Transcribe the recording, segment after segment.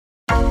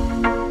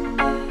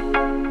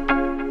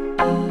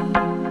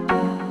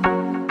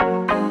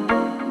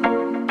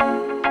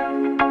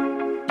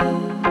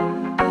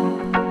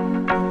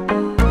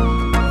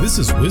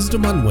is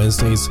Wisdom on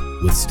Wednesdays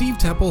with Steve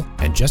Temple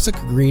and Jessica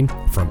Green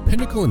from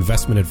Pinnacle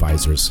Investment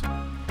Advisors.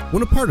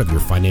 When a part of your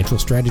financial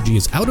strategy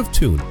is out of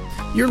tune,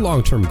 your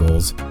long-term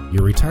goals,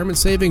 your retirement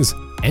savings,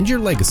 and your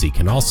legacy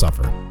can all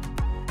suffer.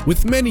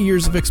 With many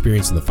years of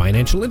experience in the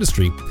financial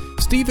industry,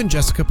 Steve and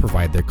Jessica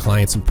provide their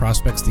clients and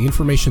prospects the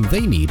information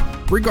they need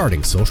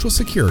regarding Social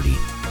Security,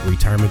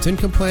 retirement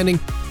income planning,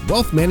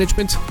 wealth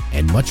management,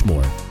 and much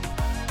more.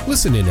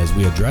 Listen in as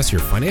we address your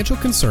financial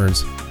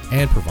concerns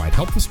and provide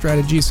helpful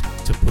strategies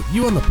to put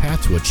you on the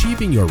path to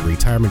achieving your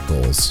retirement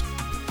goals.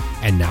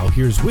 And now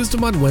here's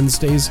Wisdom on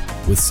Wednesdays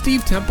with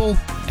Steve Temple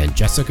and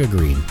Jessica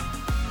Green.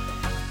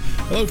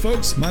 Hello,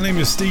 folks. My name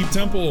is Steve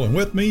Temple, and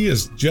with me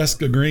is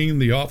Jessica Green,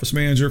 the office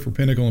manager for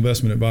Pinnacle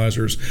Investment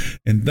Advisors.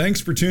 And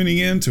thanks for tuning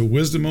in to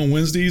Wisdom on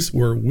Wednesdays,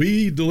 where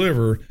we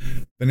deliver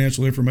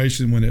financial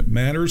information when it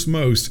matters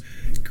most,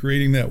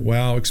 creating that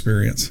wow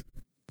experience.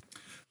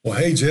 Well,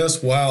 hey,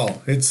 Jess,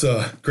 wow. It's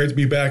great to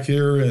be back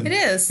here and it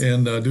is.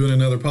 And doing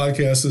another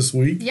podcast this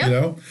week. Yep.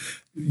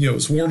 You know,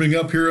 it's warming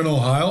up here in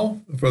Ohio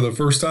for the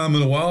first time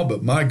in a while,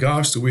 but my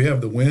gosh, do we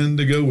have the wind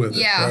to go with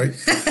it,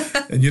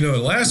 right? And,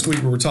 last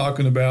week we were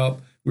talking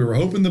about, we were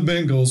hoping the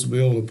Bengals would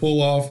be able to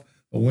pull off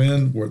a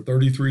win for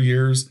 33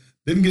 years.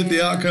 Didn't get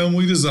the outcome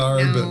we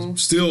desired, but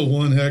still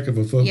one heck of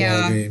a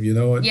football game, you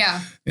know it? Yeah.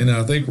 And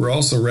I think we're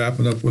also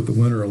wrapping up with the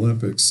Winter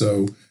Olympics.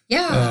 So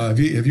have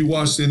you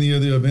watched any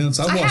of the events?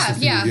 I've watched a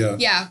few.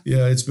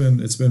 Yeah, it's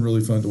been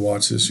really fun to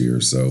watch this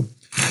year. So,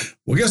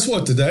 well, guess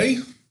what? Today,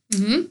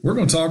 we're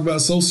going to talk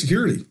about Social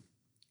Security.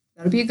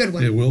 That'll be a good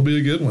one. It will be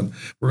a good one.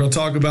 We're going to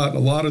talk about a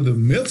lot of the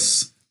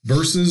myths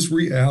versus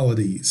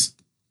realities.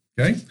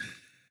 Okay?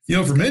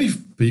 For many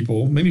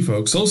people, many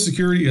folks, Social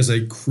Security is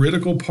a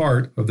critical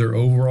part of their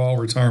overall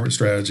retirement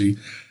strategy,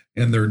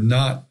 and they're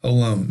not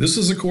alone. This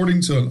is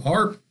according to an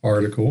AARP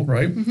article,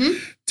 right?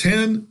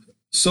 10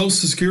 Social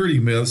Security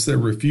myths that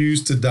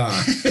refuse to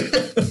die.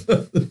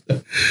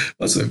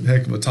 That's a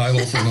heck of a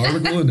title for an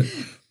article, isn't it?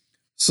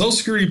 Social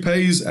Security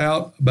pays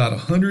out about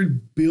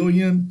 $100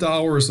 billion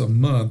a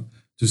month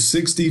to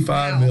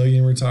 65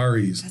 million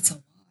retirees. That's a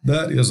lot.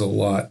 That is a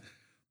lot.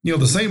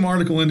 The same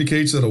article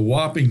indicates that a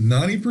whopping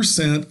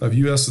 90% of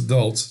U.S.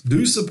 adults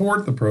do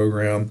support the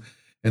program.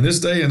 In this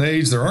day and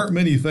age, there aren't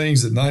many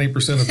things that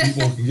 90% of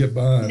people can get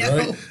behind,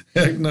 right?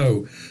 Heck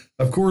no.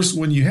 Of course,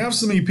 when you have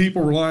so many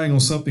people relying on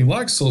something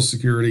like Social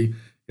Security,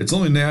 it's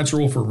only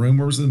natural for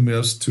rumors and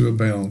myths to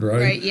abound, right?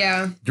 Right,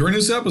 yeah. During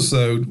this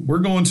episode, we're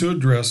going to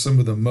address some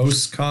of the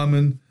most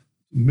common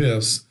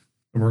myths,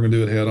 and we're going to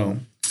do it head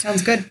on.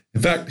 Sounds good.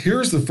 In fact,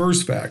 here's the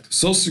first fact.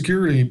 Social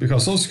Security,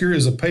 because Social Security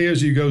is a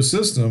pay-as-you-go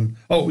system.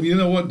 Oh, you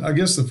know what? I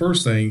guess the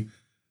first thing,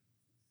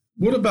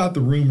 what about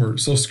the rumor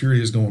Social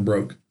Security is going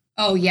broke?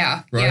 Oh,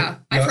 yeah. Right? Yeah.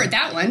 I've heard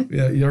that one.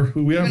 Yeah, we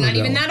have. We're not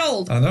even that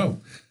old. I know.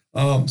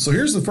 So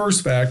here's the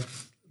first fact.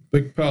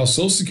 Because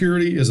Social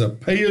Security is a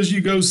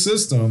pay-as-you-go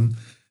system,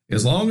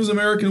 as long as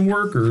American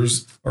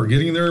workers are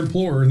getting their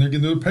employer and they're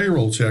getting their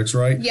payroll checks,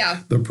 right?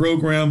 Yeah. The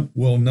program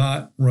will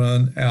not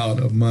run out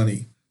of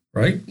money,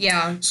 right?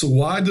 Yeah. So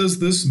why does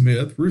this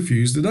myth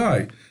refuse to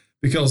die?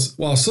 Because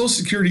while Social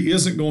Security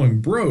isn't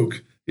going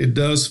broke, it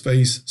does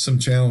face some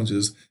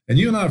challenges. And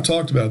you and I have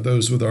talked about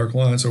those with our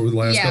clients over the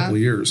last couple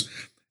of years.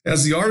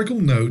 As the article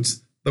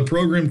notes, the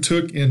program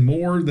took in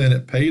more than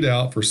it paid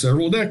out for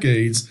several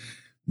decades,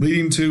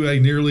 leading to a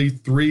nearly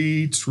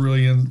 $3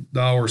 trillion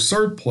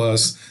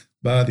surplus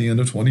by the end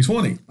of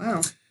 2020.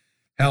 Wow.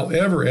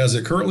 However, as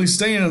it currently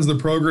stands, the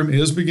program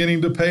is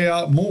beginning to pay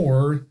out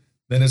more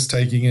than it's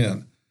taking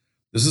in.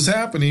 This is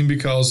happening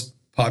because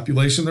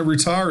population of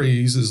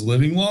retirees is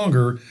living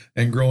longer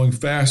and growing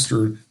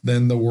faster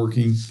than the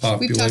working population.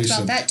 We've talked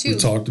about that too. We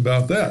talked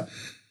about that.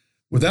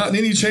 Without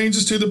any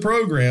changes to the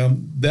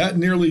program, that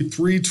nearly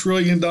 $3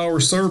 trillion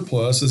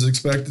surplus is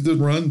expected to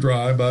run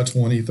dry by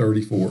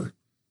 2034,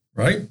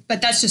 right?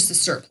 But that's just the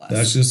surplus.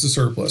 That's just the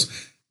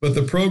surplus. But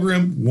the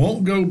program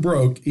won't go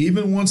broke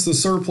even once the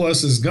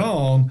surplus is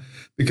gone,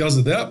 because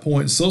at that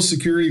point, Social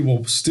Security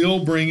will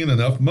still bring in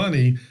enough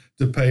money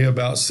to pay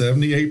about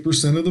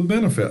 78% of the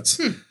benefits.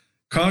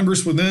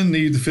 Congress would then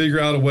need to figure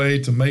out a way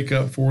to make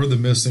up for the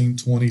missing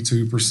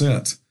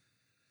 22%.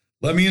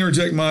 Let me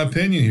interject my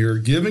opinion here.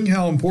 Given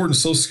how important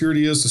Social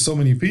Security is to so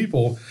many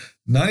people,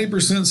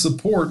 90%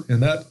 support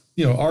in that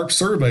AARP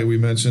survey we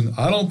mentioned,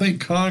 I don't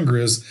think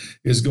Congress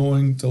is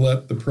going to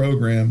let the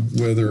program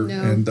wither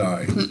and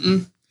die.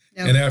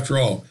 No. And after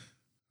all,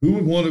 who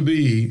would want to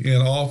be in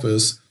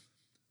office,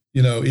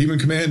 even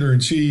commander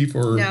in chief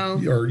or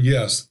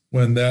yes,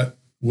 when that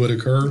would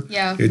occur?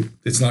 Yeah.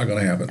 It's not going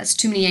to happen. That's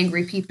too many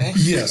angry people.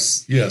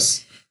 Yes.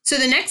 So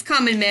the next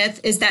common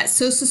myth is that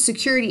Social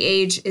Security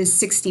age is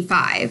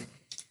 65.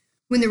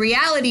 When the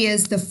reality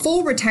is the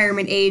full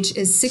retirement age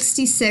is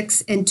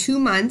 66 and 2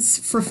 months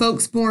for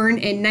folks born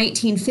in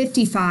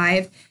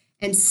 1955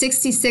 and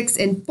 66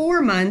 and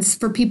 4 months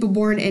for people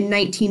born in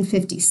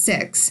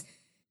 1956.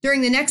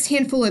 During the next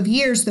handful of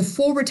years, the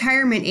full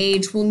retirement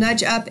age will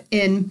nudge up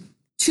in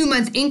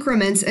 2-month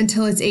increments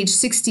until it's age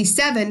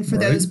 67 for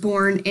those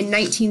born in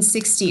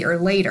 1960 or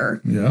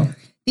later. Yeah.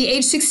 The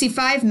age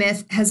 65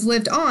 myth has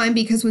lived on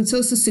because when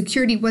Social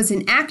Security was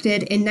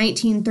enacted in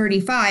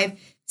 1935,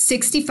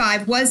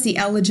 65 was the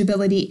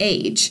eligibility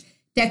age.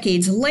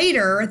 Decades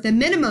later, the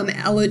minimum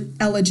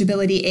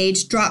eligibility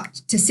age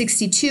dropped to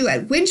 62,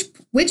 at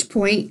which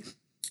point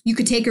you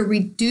could take a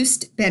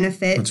reduced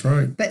benefit. That's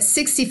right. But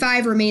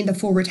 65 remained the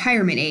full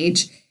retirement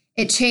age.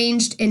 It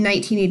changed in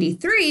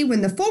 1983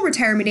 when the full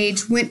retirement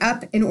age went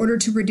up in order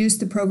to reduce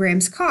the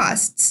program's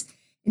costs.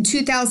 In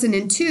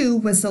 2002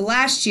 was the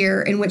last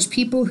year in which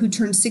people who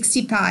turned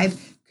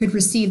 65 could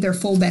receive their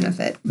full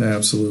benefit.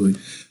 Absolutely.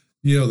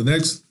 The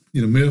next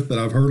myth that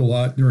I've heard a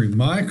lot during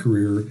my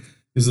career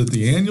is that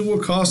the annual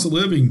cost of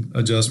living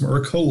adjustment,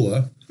 or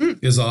COLA,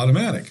 is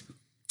automatic.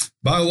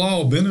 By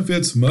law,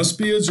 benefits must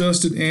be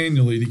adjusted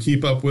annually to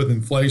keep up with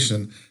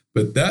inflation,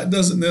 but that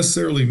doesn't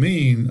necessarily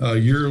mean a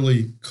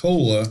yearly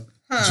COLA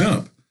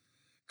jump.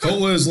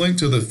 COLA is linked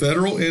to the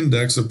federal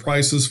index of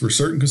prices for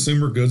certain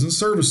consumer goods and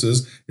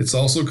services. It's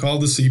also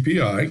called the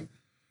CPI.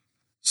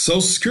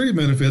 Social Security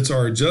benefits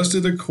are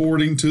adjusted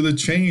according to the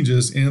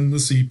changes in the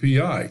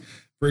CPI.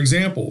 For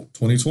example,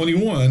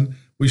 2021,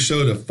 we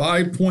showed a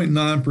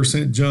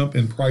 5.9% jump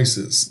in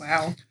prices.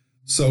 Wow.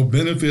 So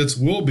benefits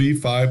will be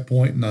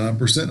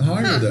 5.9%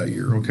 higher that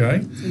year,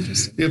 okay?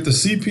 Interesting. If the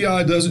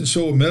CPI doesn't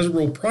show a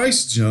measurable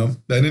price jump,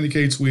 that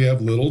indicates we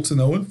have little to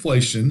no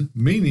inflation,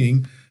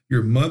 meaning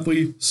your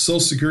monthly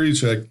Social Security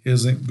check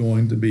isn't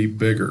going to be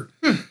bigger.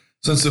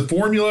 Since the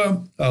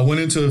formula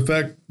went into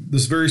effect,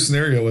 this very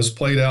scenario has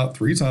played out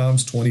 3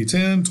 times,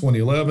 2010,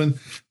 2011,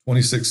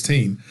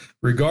 2016.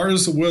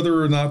 Regardless of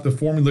whether or not the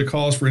formula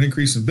calls for an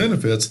increase in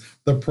benefits,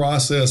 the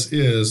process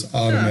is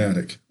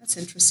automatic. That's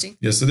interesting.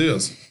 Yes, it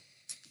is.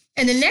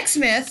 And the next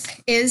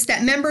myth is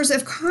that members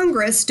of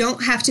Congress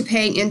don't have to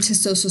pay into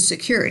Social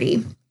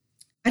Security.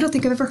 I don't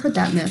think I've ever heard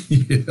that myth.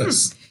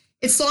 Yes.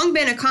 It's long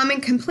been a common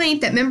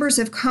complaint that members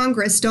of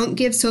Congress don't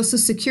give Social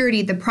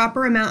Security the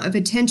proper amount of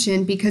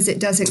attention because it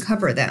doesn't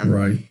cover them.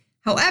 Right.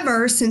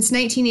 However, since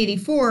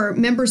 1984,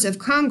 members of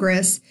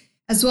Congress,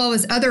 as well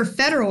as other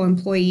federal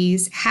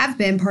employees, have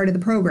been part of the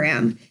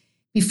program.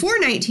 Before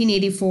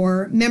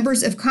 1984,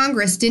 members of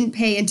Congress didn't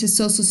pay into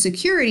Social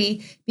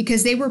Security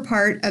because they were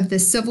part of the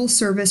Civil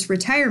Service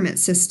Retirement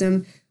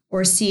System,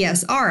 or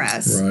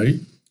CSRS. Right.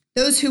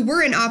 Those who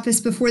were in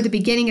office before the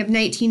beginning of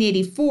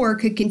 1984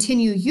 could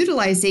continue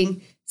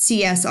utilizing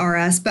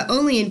CSRS, but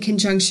only in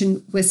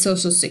conjunction with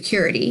Social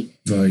Security.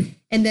 Right.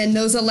 And then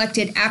those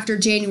elected after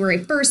January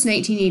 1st,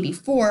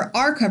 1984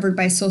 are covered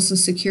by Social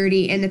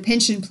Security and the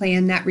pension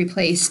plan that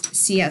replaced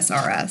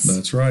CSRS.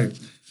 That's right.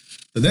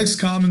 The next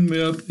common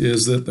myth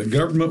is that the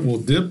government will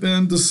dip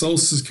into Social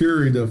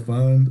Security to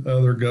fund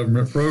other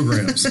government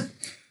programs.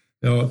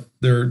 Now,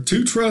 there are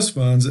 2 trust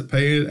funds that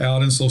pay it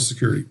out in Social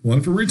Security.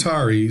 One for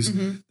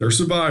retirees, they're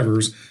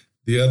survivors.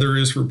 The other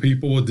is for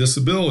people with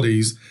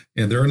disabilities,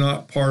 and they're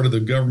not part of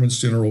the government's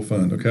general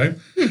fund, okay?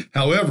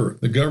 However,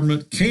 the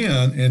government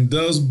can and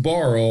does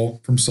borrow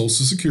from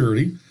Social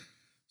Security.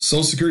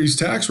 Social Security's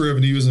tax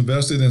revenue is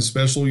invested in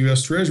special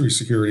U.S. Treasury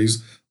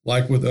securities.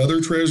 Like with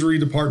other Treasury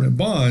Department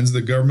bonds,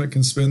 the government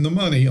can spend the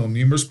money on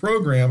numerous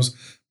programs,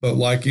 but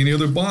like any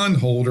other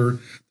bondholder,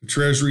 the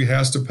Treasury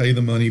has to pay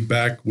the money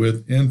back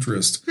with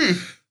interest.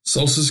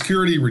 Social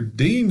Security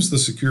redeems the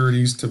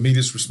securities to meet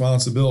its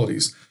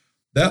responsibilities.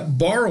 That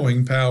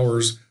borrowing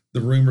powers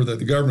the rumor that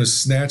the government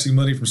is snatching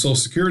money from Social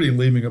Security and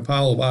leaving a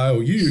pile of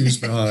IOUs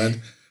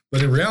behind.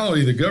 But in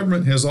reality, the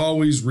government has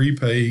always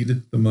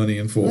repaid the money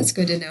in full. That's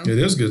good to know. It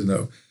is good to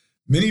know.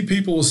 Many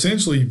people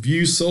essentially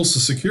view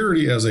Social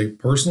Security as a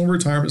personal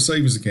retirement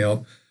savings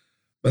account,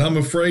 but I'm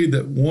afraid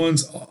that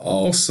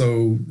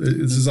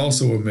this is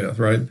also a myth,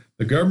 right?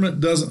 The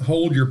government doesn't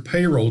hold your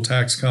payroll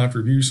tax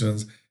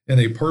contributions in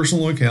a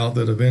personal account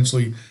that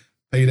eventually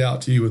paid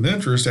out to you with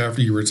interest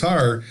after you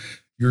retire.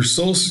 Your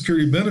Social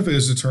Security benefit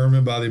is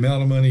determined by the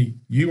amount of money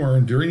you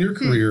earn during your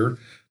career,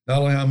 not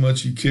only how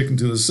much you kick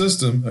into the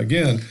system.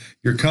 Again,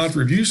 your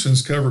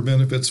contributions cover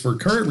benefits for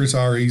current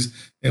retirees,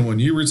 and when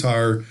you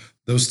retire,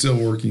 those still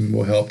working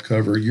will help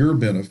cover your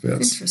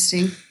benefits.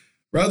 Interesting.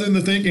 Rather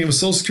than thinking of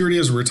Social Security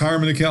as a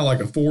retirement account like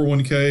a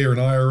 401k or an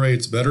IRA,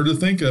 it's better to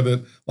think of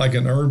it like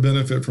an earned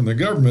benefit from the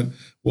government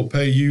will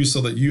pay you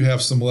so that you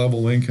have some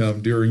level of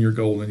income during your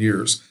golden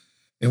years.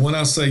 And when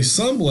I say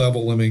some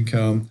level of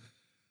income,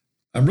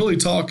 I'm really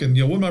talking,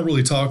 what am I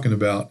really talking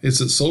about? It's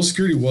that Social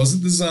Security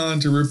wasn't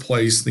designed to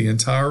replace the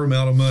entire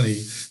amount of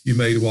money you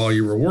made while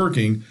you were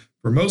working.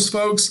 For most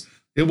folks,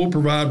 it will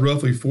provide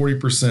roughly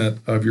 40%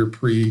 of your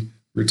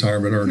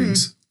pre-retirement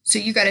earnings. So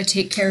you got to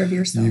take care of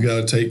yourself. You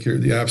got to take care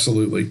of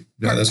absolutely.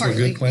 Yeah, that's what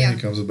good planning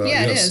comes about.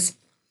 Yeah, yes. It is.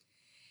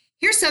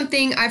 Here's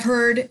something I've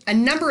heard a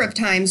number of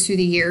times through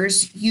the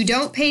years. You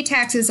don't pay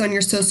taxes on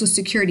your Social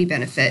Security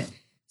benefit.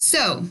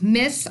 So,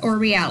 myth or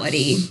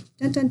reality?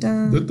 Dun, dun,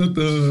 dun. Dun, dun,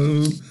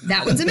 dun.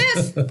 That one's a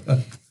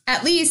myth.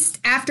 At least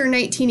after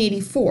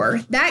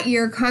 1984. That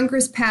year,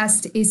 Congress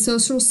passed a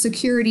Social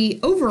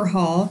Security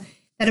overhaul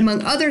that,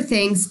 among other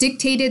things,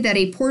 dictated that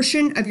a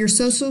portion of your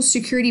Social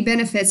Security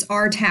benefits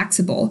are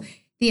taxable.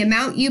 The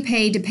amount you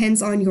pay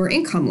depends on your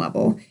income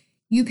level.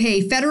 You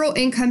pay federal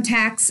income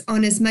tax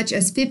on as much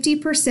as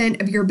 50%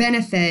 of your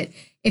benefit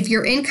if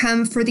your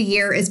income for the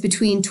year is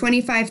between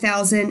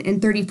 $25,000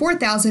 and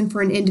 $34,000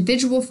 for an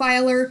individual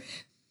filer,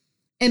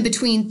 and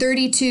between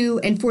 $32,000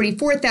 and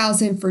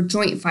 $44,000 for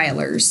joint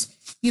filers.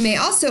 You may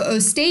also owe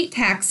state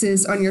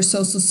taxes on your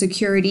Social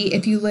Security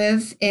if you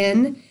live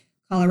in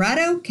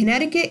Colorado,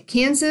 Connecticut,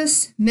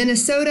 Kansas,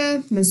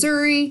 Minnesota,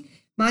 Missouri,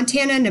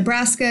 Montana,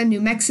 Nebraska,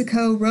 New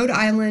Mexico, Rhode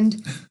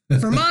Island,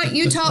 Vermont,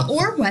 Utah,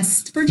 or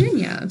West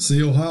Virginia.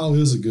 See, Ohio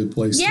is a good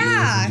place to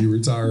live when you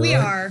retire. We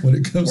right? are. When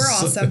it comes We're to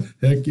awesome.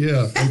 Heck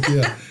yeah.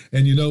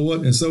 And you know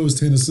what? And so is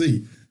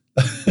Tennessee.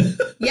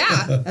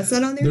 Yeah, that's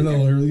not on there. They're not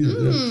on there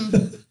either.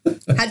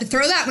 Had to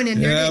throw that one in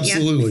there. Yeah,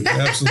 absolutely.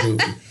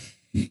 Absolutely.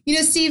 You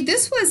know, Steve,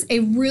 this was a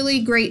really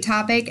great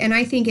topic, and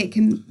I think it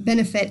can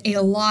benefit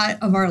a lot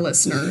of our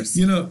listeners.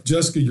 You know,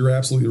 Jessica, you're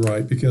absolutely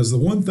right, because the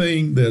one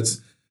thing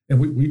that's, and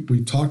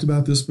we talked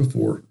about this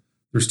before,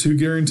 there's two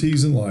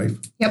guarantees in life.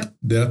 Yep.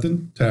 Death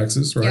and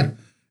taxes, right? Yep.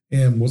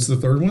 And what's the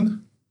third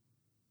one?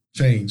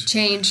 Change.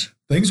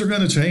 Things are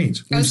going to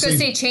change. I was going to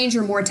say change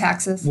or more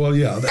taxes. Well,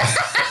 yeah.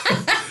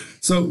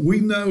 So we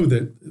know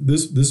that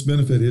this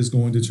benefit is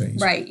going to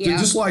change. Right, yeah.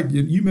 Just like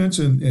you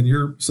mentioned in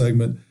your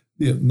segment,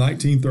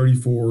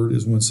 1934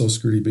 is when Social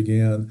Security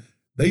began.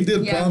 They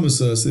did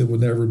promise us it would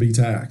never be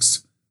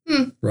taxed.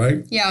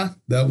 Right? Yeah.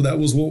 That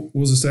was what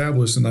was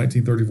established in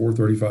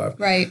 1934-35.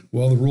 Right.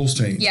 Well, the rules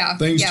changed. Yeah.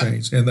 Things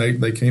changed. And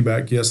they came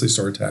back. Yes, they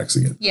started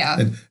taxing it. Yeah.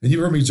 And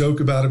you've heard me joke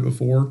about it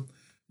before.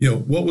 You know,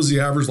 what was the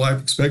average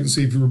life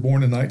expectancy if you were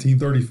born in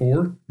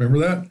 1934? Remember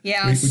that?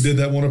 Yes. We did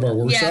that one of our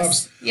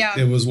workshops. Yes.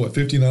 Yeah. It was,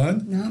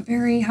 59? Not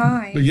very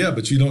high.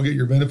 But you don't get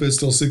your benefits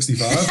till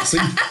 65.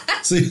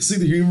 see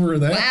the humor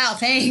in that? Wow,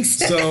 thanks.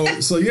 So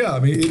yeah, I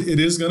mean,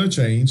 it is going to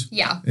change.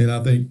 Yeah. And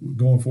I think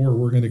going forward,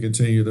 we're going to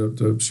continue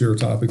to share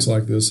topics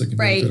like this that can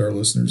benefit our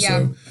listeners. Yeah.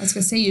 So I was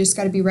going to say, you just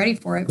got to be ready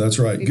for it. that's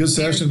right. Good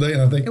session today.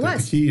 And I think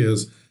the key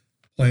is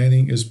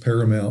planning is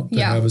paramount to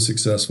have a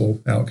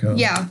successful outcome.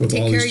 Yeah. With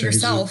Take all care these of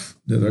changes. yourself.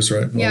 Yeah, that's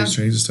right. All these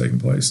changes taking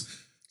place.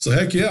 So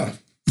heck yeah.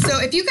 So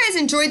if you guys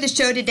enjoyed the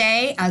show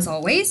today, as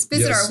always,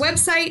 visit our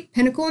website,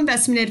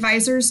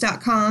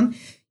 pinnacleinvestmentadvisors.com.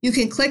 You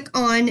can click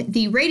on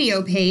the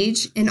radio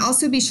page and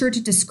also be sure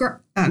to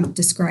subscribe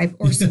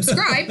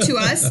to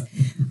us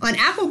on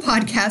Apple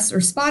Podcasts or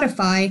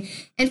Spotify.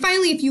 And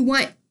finally, if you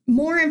want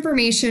more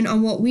information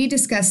on what we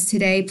discussed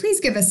today,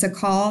 please give us a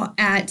call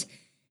at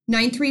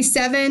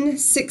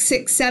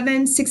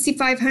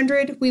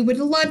 937-667-6500. We would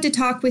love to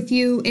talk with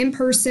you in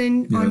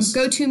person on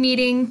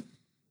GoToMeeting,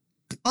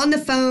 on the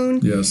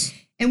phone. Yes.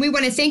 And we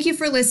want to thank you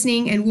for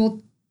listening, and we'll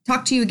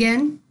talk to you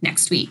again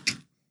next week.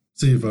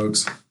 See you,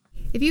 folks.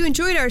 If you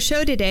enjoyed our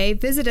show today,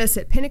 visit us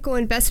at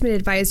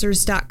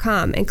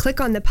pinnacleinvestmentadvisors.com and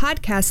click on the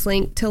podcast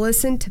link to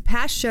listen to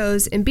past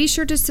shows, and be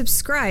sure to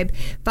subscribe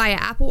via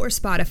Apple or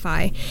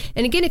Spotify.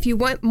 And again, if you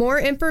want more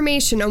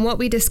information on what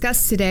we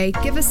discussed today,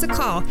 give us a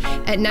call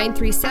at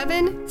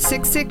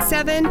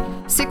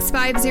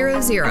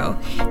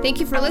 937-667-6500. Thank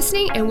you for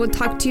listening, and we'll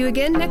talk to you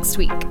again next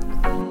week.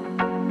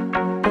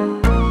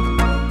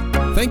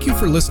 Thank you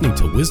for listening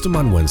to Wisdom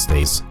on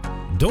Wednesdays.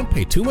 Don't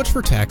pay too much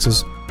for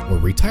taxes or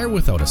retire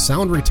without a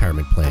sound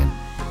retirement plan.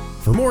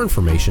 For more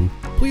information,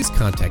 please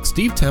contact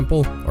Steve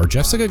Temple or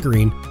Jessica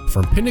Green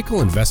from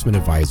Pinnacle Investment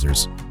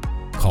Advisors.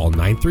 Call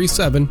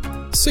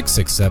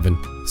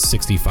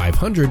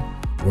 937-667-6500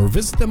 or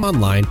visit them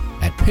online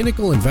at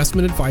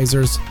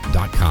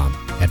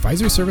pinnacleinvestmentadvisors.com.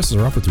 Advisory services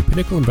are offered through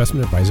Pinnacle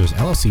Investment Advisors,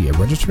 LLC, a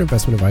registered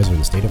investment advisor in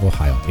the state of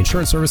Ohio.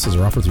 Insurance services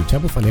are offered through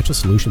Temple Financial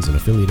Solutions, an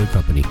affiliated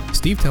company.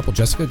 Steve Temple,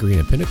 Jessica Green,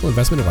 and Pinnacle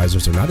Investment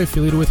Advisors are not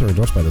affiliated with or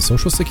endorsed by the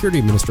Social Security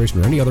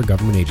Administration or any other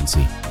government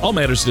agency. All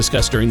matters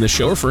discussed during this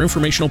show are for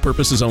informational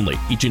purposes only.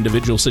 Each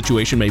individual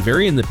situation may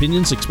vary, and the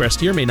opinions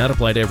expressed here may not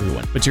apply to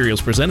everyone.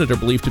 Materials presented are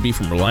believed to be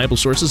from reliable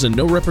sources, and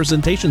no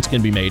representations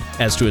can be made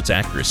as to its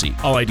accuracy.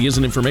 All ideas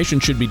and information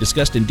should be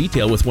discussed in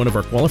detail with one of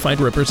our qualified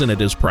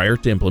representatives prior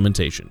to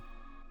implementation.